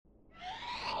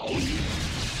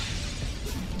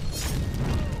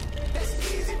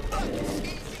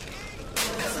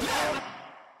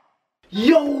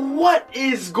Yo, what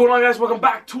is going on, guys? Welcome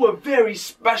back to a very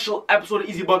special episode of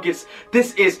Easy Buckets.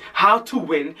 This is how to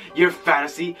win your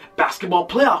fantasy basketball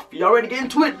playoff. Y'all ready to get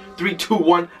into it? 3, 2,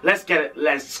 1, let's get it.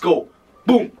 Let's go.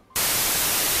 Boom.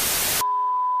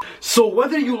 So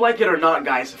whether you like it or not,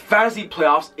 guys, fantasy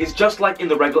playoffs is just like in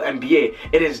the regular NBA.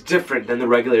 It is different than the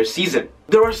regular season.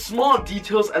 There are small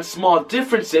details and small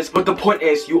differences, but the point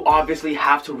is you obviously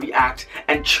have to react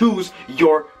and choose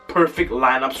your perfect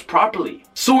lineups properly.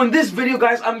 So in this video,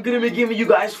 guys, I'm gonna be giving you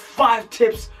guys 5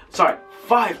 tips, not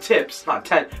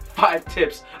 10, 5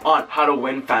 tips on how to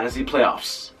win fantasy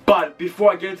playoffs. But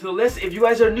before I get into the list, if you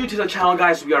guys are new to the channel,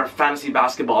 guys, we are a fantasy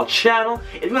basketball channel.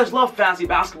 If you guys love fantasy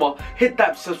basketball, hit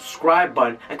that subscribe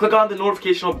button and click on the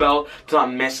notification bell to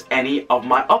not miss any of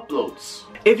my uploads.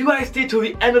 If you guys stay till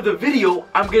the end of the video,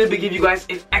 I'm going to be giving you guys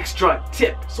an extra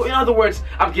tip. So in other words,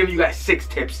 I'm giving you guys 6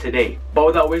 tips today. But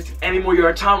without wasting any more of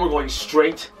your time, we're going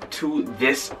straight to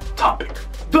this topic.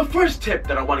 The first tip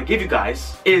that I want to give you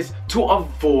guys is to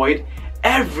avoid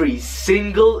every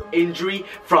single injury,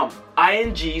 from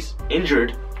INGs,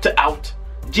 injured, to out,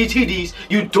 GTDs.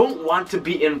 You don't want to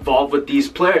be involved with these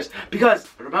players because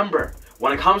remember,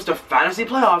 when it comes to fantasy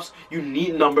playoffs, you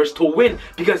need numbers to win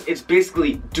because it's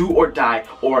basically do or die,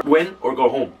 or win or go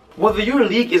home. Whether your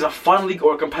league is a fun league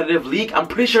or a competitive league, I'm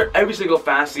pretty sure every single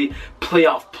fantasy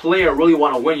playoff player really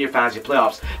want to win your fantasy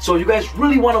playoffs. So if you guys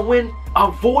really want to win,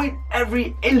 avoid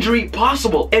every injury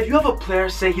possible. If you have a player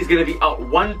say he's going to be out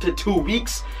 1 to 2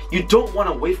 weeks, you don't want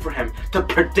to wait for him to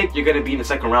predict you're going to be in the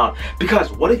second round.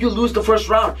 Because what if you lose the first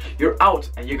round? You're out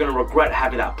and you're going to regret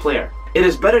having that player. It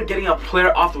is better getting a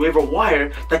player off the waiver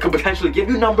wire that could potentially give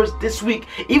you numbers this week,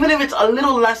 even if it's a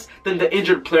little less than the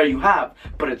injured player you have,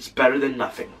 but it's better than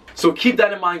nothing. So keep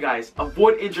that in mind, guys.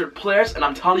 Avoid injured players, and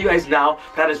I'm telling you guys now,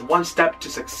 that is one step to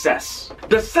success.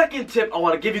 The second tip I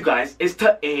want to give you guys is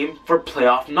to aim for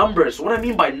playoff numbers. What I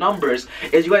mean by numbers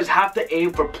is you guys have to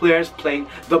aim for players playing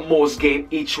the most game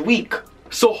each week.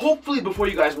 So hopefully before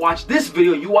you guys watch this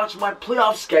video, you watch my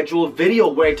playoff schedule video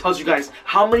where it tells you guys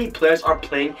how many players are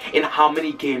playing in how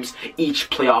many games each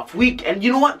playoff week. And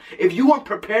you know what? If you weren't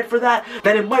prepared for that,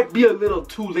 then it might be a little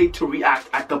too late to react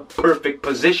at the perfect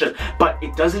position. But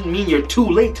it doesn't mean you're too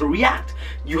late to react.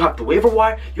 You have the waiver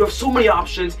wire, you have so many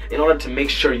options in order to make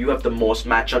sure you have the most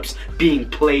matchups being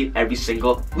played every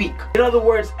single week. In other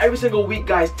words, every single week,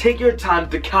 guys, take your time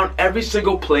to count every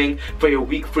single playing for your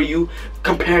week for you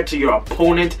compared to your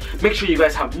opponent. Make sure you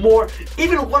guys have more.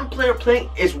 Even one player playing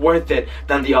is worth it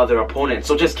than the other opponent.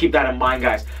 So just keep that in mind,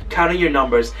 guys. Counting your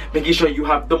numbers, making sure you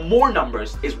have the more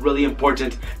numbers is really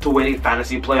important to winning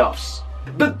fantasy playoffs.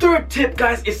 The third tip,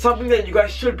 guys, is something that you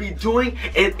guys should be doing,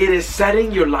 and it is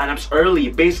setting your lineups early.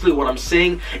 Basically what I'm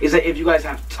saying is that if you guys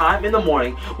have time in the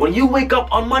morning, when you wake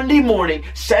up on Monday morning,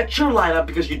 set your lineup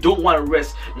because you don't want to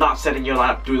risk not setting your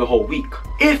lineup through the whole week.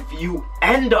 If you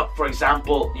end up, for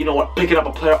example, you know what, picking up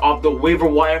a player off the waiver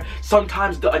wire,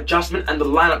 sometimes the adjustment and the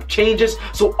lineup changes.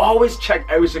 So always check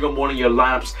every single morning your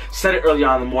lineups, set it early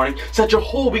on in the morning, set your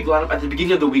whole week lineup at the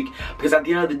beginning of the week, because at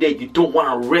the end of the day, you don't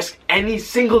want to risk any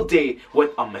single day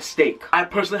with a mistake. I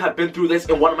personally have been through this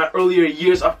in one of my earlier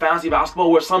years of fantasy basketball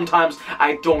where sometimes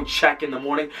I don't check in the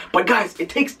morning. But guys, it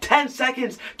takes 10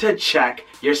 seconds to check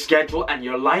your schedule and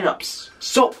your lineups.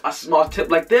 So a small tip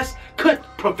like this could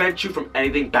prevent you from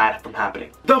anything bad from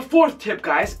happening. The fourth tip,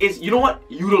 guys, is, you know what,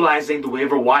 utilizing the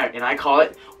waiver wire, and I call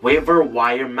it waiver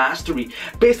wire mastery.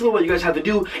 Basically what you guys have to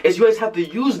do is you guys have to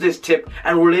use this tip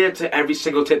and relate it to every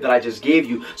single tip that I just gave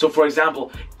you. So for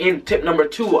example, in tip number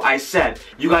 2, I said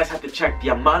you guys have to check the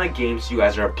amount of games you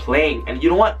guys are playing. And you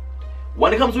know what?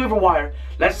 When it comes to waiver wire,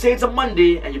 let's say it's a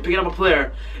Monday and you're picking up a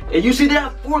player and you see they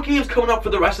have 4 games coming up for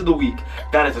the rest of the week.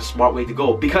 That is a smart way to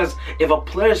go, because if a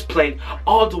player is playing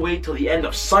all the way till the end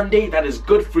of Sunday, that is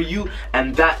good for you,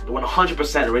 and that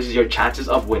 100% raises your chances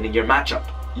of winning your matchup.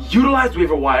 Utilize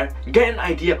waiver wire, get an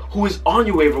idea who is on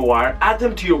your waiver wire, add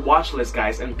them to your watch list,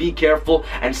 guys, and be careful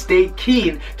and stay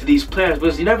keen to these players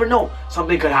because you never know,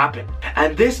 something could happen.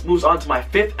 And this moves on to my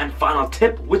 5th and final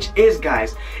tip, which is,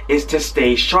 guys, is to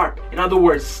stay sharp. In other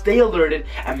words, stay alerted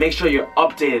and make sure you're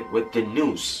updated with the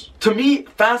news. To me,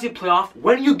 fantasy playoff,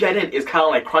 when you get in, is kind of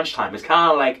like crunch time. It's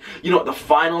kind of like, you know, the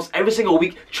finals. Every single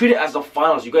week, treat it as the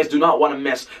finals. You guys do not want to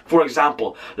miss. For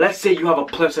example, let's say you have a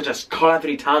player such as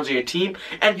Karl-Anthony Towns on your team,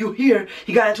 and you hear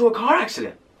he got into a car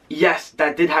accident. Yes,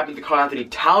 that did happen to Karl-Anthony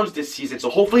Towns this season, so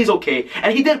hopefully he's okay,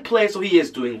 and he did play, so he is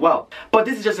doing well. But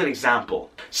this is just an example.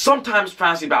 Sometimes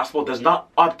fantasy basketball does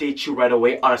not update you right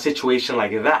away on a situation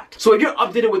like that. So if you're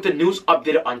updated with the news,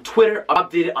 updated on Twitter,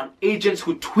 updated on agents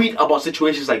who tweet about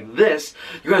situations like this,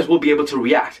 you guys will be able to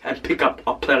react and pick up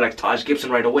a player like Taj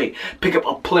Gibson right away. Pick up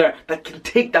a player that can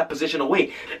take that position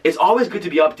away. It's always good to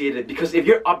be updated, because if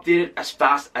you're updated as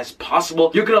fast as possible,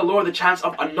 you're going to lower the chance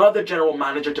of another general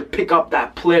manager to pick up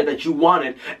that player that you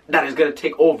wanted that is going to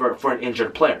take over for an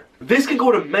injured player. This can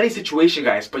go to many situations,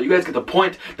 guys, but you guys get the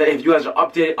point that if you guys are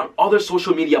updated on other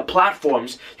social media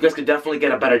platforms, you guys can definitely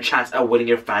get a better chance at winning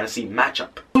your fantasy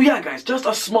matchup. So yeah, guys, just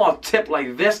a small tip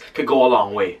like this could go a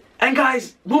long way. And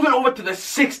guys, moving over to the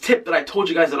 6th tip that I told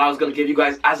you guys that I was going to give you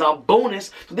guys as a bonus.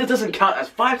 So this doesn't count as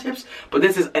 5 tips, but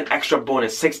this is an extra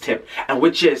bonus 6th tip, and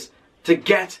which is to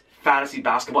get fantasy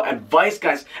basketball advice,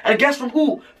 guys. And guess from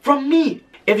who? From me.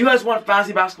 If you guys want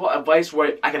fantasy basketball advice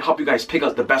where I can help you guys pick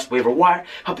out the best waiver wire,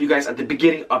 help you guys at the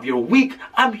beginning of your week,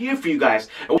 I'm here for you guys.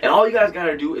 And all you guys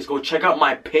gotta do is go check out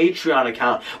my Patreon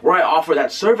account where I offer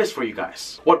that service for you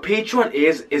guys. What Patreon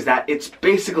is that it's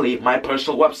basically my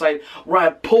personal website where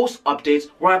I post updates,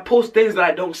 where I post things that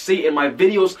I don't see in my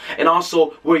videos, and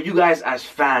also where you guys as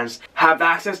fans have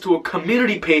access to a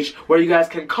community page where you guys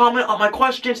can comment on my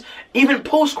questions, even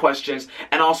post questions,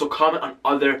 and also comment on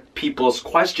other people's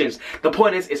questions. The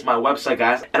point is, it's my website,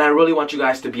 guys, and I really want you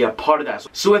guys to be a part of that.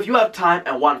 So if you have time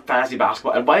and want fantasy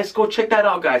basketball advice, go check that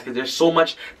out, guys, because there's so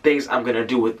much things I'm gonna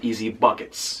do with Easy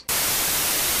Buckets.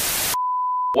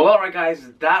 Well, alright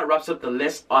guys, that wraps up the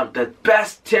list on the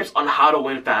best tips on how to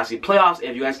win fantasy playoffs.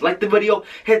 If you guys liked the video,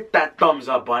 hit that thumbs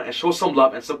up button and show some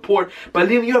love and support by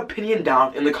leaving your opinion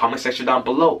down in the comment section down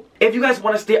below. If you guys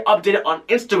want to stay updated on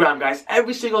Instagram, guys,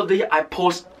 every single day I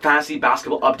post fantasy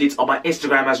basketball updates on my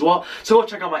Instagram as well. So go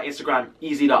check out my Instagram,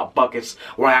 easy.buckets,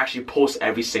 where I actually post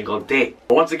every single day.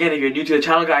 But once again, if you're new to the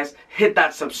channel, guys, hit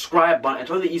that subscribe button and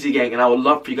join the Easy Gang, and I would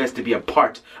love for you guys to be a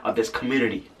part of this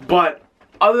community. But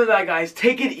other than that, guys,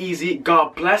 take it easy,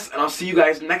 God bless, and I'll see you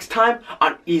guys next time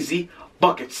on Easy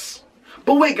Buckets.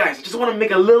 But wait, guys, I just want to make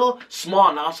a little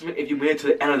small announcement if you made it to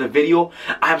the end of the video.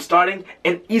 I am starting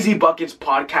an Easy Buckets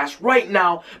podcast right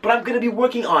now, but I'm going to be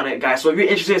working on it, guys. So if you're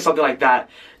interested in something like that,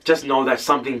 just know that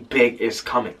something big is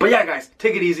coming. But yeah, guys,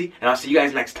 take it easy, and I'll see you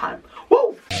guys next time.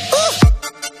 Woo!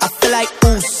 I feel like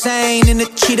Usain in the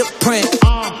cheetah print.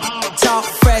 Talk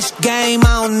fresh game,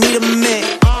 I don't need a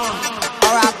minute.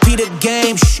 R.I.P. the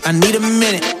game, I need a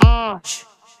minute.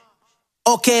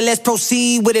 Okay, let's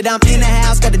proceed with it. I'm in the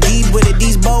house, got the deed with it.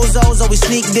 These bozos always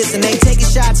sneak this and they taking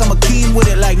shots. I'ma keep with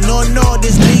it like no,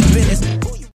 this league business.